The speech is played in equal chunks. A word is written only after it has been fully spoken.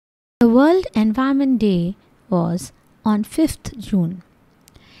The World Environment Day was on 5th June.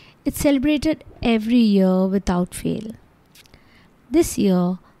 It's celebrated every year without fail. This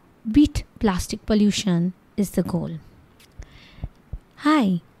year, beat plastic pollution is the goal.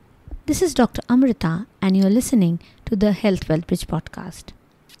 Hi, this is Dr. Amrita and you're listening to the Health Wealth Bridge podcast.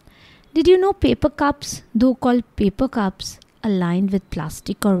 Did you know paper cups, though called paper cups, are lined with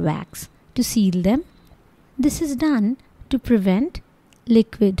plastic or wax to seal them? This is done to prevent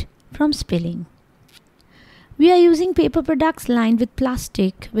liquid from spilling. We are using paper products lined with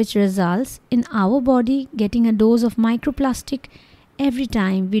plastic, which results in our body getting a dose of microplastic every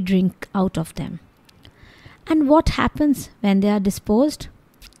time we drink out of them. And what happens when they are disposed?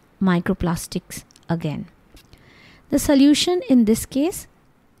 Microplastics again. The solution in this case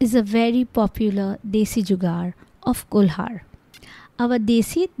is a very popular desi jugaad of Kulhar. Our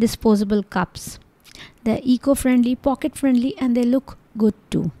desi disposable cups. They're eco-friendly, pocket-friendly, and they look good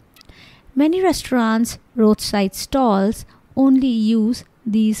too. Many restaurants, roadside stalls only use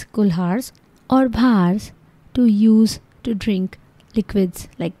these Kulhars or Bhars to drink liquids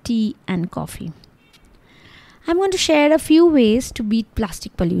like tea and coffee. I'm going to share a few ways to beat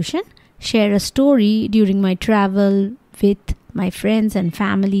plastic pollution, share a story during my travel with my friends and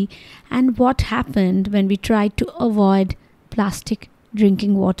family, and what happened when we tried to avoid plastic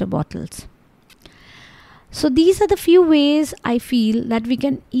drinking water bottles. So these are the few ways I feel that we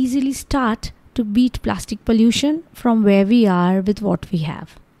can easily start to beat plastic pollution from where we are with what we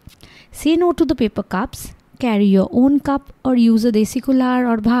have. Say no to the paper cups, carry your own cup or use a desi Kulhar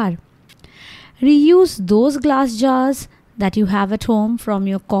or Bhar. Reuse those glass jars that you have at home from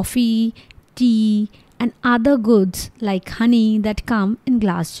your coffee, tea and other goods like honey that come in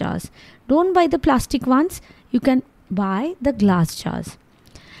glass jars. Don't buy the plastic ones, you can buy the glass jars.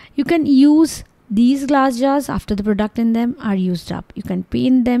 You can use these glass jars after the product in them are used up. You can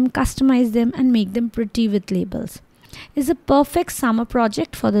paint them, customize them and make them pretty with labels. It's a perfect summer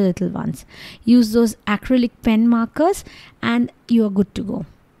project for the little ones. Use those acrylic pen markers and you are good to go.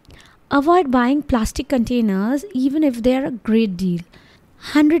 Avoid buying plastic containers even if they are a great deal.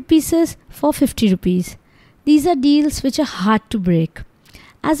 100 pieces for 50 rupees. These are deals which are hard to break.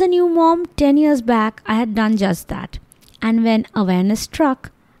 As a new mom 10 years back, I had done just that. And when awareness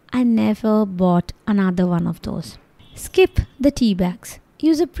struck, I never bought another one of those. Skip the tea bags.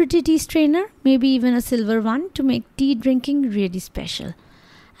 Use a pretty tea strainer, maybe even a silver one, to make tea drinking really special.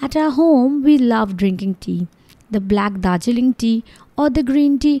 At our home, we love drinking tea. The black Darjeeling tea or the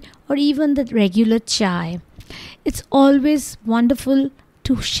green tea or even the regular chai. It's always wonderful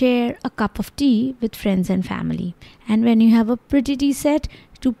to share a cup of tea with friends and family. And when you have a pretty tea set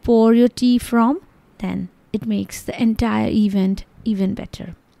to pour your tea from, then it makes the entire event even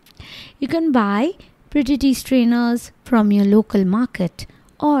better. You can buy pretty tea strainers from your local market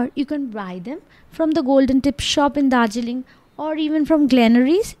or you can buy them from the Golden Tip shop in Darjeeling or even from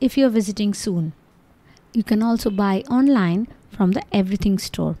Glenaries if you are visiting soon. You can also buy online from the Everything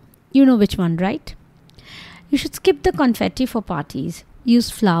store. You know which one, right? You should skip the confetti for parties.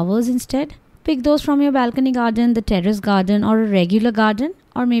 Use flowers instead. Pick those from your balcony garden, the terrace garden or a regular garden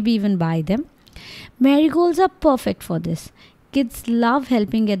or maybe even buy them. Marigolds are perfect for this. Kids love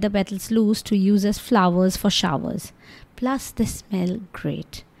helping get the petals loose to use as flowers for showers. Plus, they smell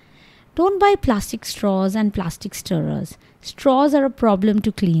great. Don't buy plastic straws and plastic stirrers. Straws are a problem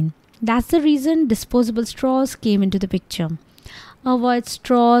to clean. That's the reason disposable straws came into the picture. Avoid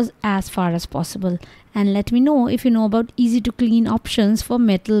straws as far as possible. And let me know if you know about easy to clean options for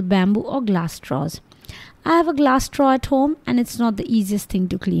metal, bamboo or glass straws. I have a glass straw at home and it's not the easiest thing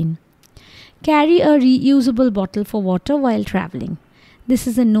to clean. Carry a reusable bottle for water while traveling. This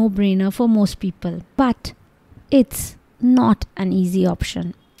is a no-brainer for most people, but it's not an easy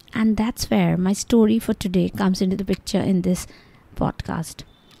option. And that's where my story for today comes into the picture in this podcast.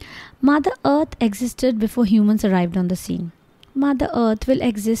 Mother Earth existed before humans arrived on the scene. Mother Earth will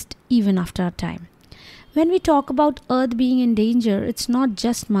exist even after our time. When we talk about Earth being in danger, it's not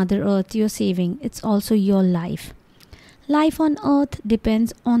just Mother Earth you're saving, it's also your life. Life on Earth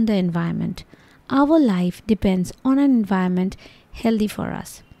depends on the environment. Our life depends on an environment healthy for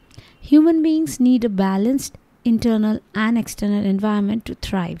us. Human beings need a balanced internal and external environment to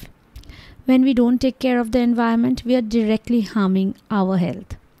thrive. When we don't take care of the environment, we are directly harming our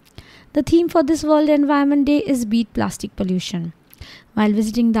health. The theme for this World Environment Day is Beat Plastic Pollution. While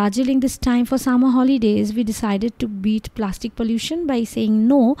visiting Darjeeling this time for summer holidays, we decided to beat plastic pollution by saying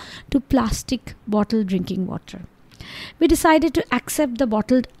no to plastic bottled drinking water. We decided to accept the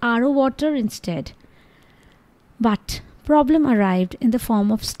bottled RO water instead. But problem arrived in the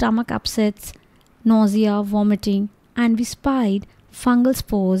form of stomach upsets, nausea, vomiting, and we spied fungal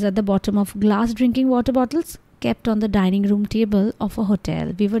spores at the bottom of glass drinking water bottles kept on the dining room table of a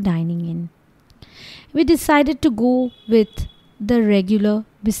hotel we were dining in. We decided to go with the regular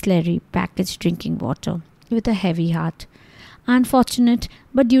Bisleri packaged drinking water with a heavy heart. Unfortunate,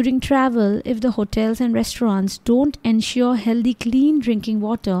 but during travel, if the hotels and restaurants don't ensure healthy, clean drinking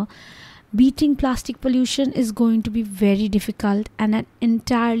water, beating plastic pollution is going to be very difficult and an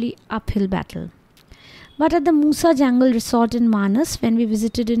entirely uphill battle. But at the Musa Jungle Resort in Manas, when we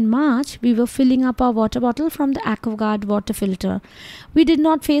visited in March, we were filling up our water bottle from the AquaGuard water filter. We did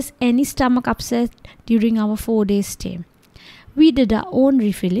not face any stomach upset during our 4-day stay. We did our own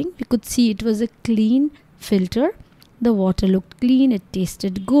refilling. We could see it was a clean filter. The water looked clean, it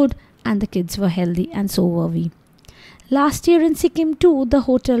tasted good, and the kids were healthy, and so were we. Last year in Sikkim too, the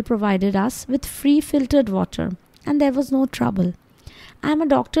hotel provided us with free filtered water, and there was no trouble. I am a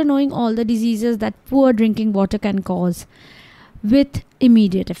doctor, knowing all the diseases that poor drinking water can cause with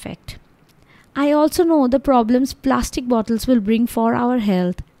immediate effect. I also know the problems plastic bottles will bring for our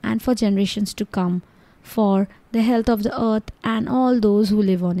health and for generations to come, for the health of the earth and all those who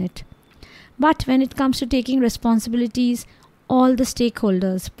live on it. But when it comes to taking responsibilities, all the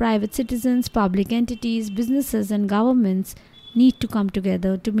stakeholders, private citizens, public entities, businesses and governments need to come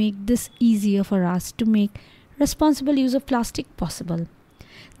together to make this easier for us to make responsible use of plastic possible.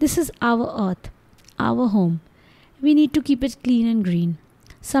 This is our earth, our home. We need to keep it clean and green.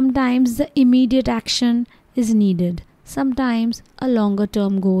 Sometimes the immediate action is needed. Sometimes a longer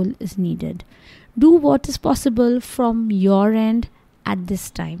term goal is needed. Do what is possible from your end at this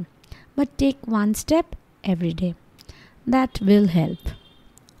time, but take one step every day. That will help.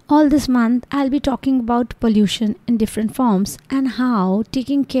 All this month, I'll be talking about pollution in different forms and how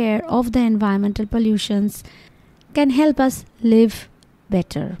taking care of the environmental pollutions can help us live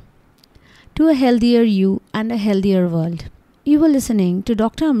better, to a healthier you and a healthier world. You were listening to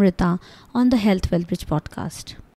Dr. Amrita on the Health Well Bridge podcast.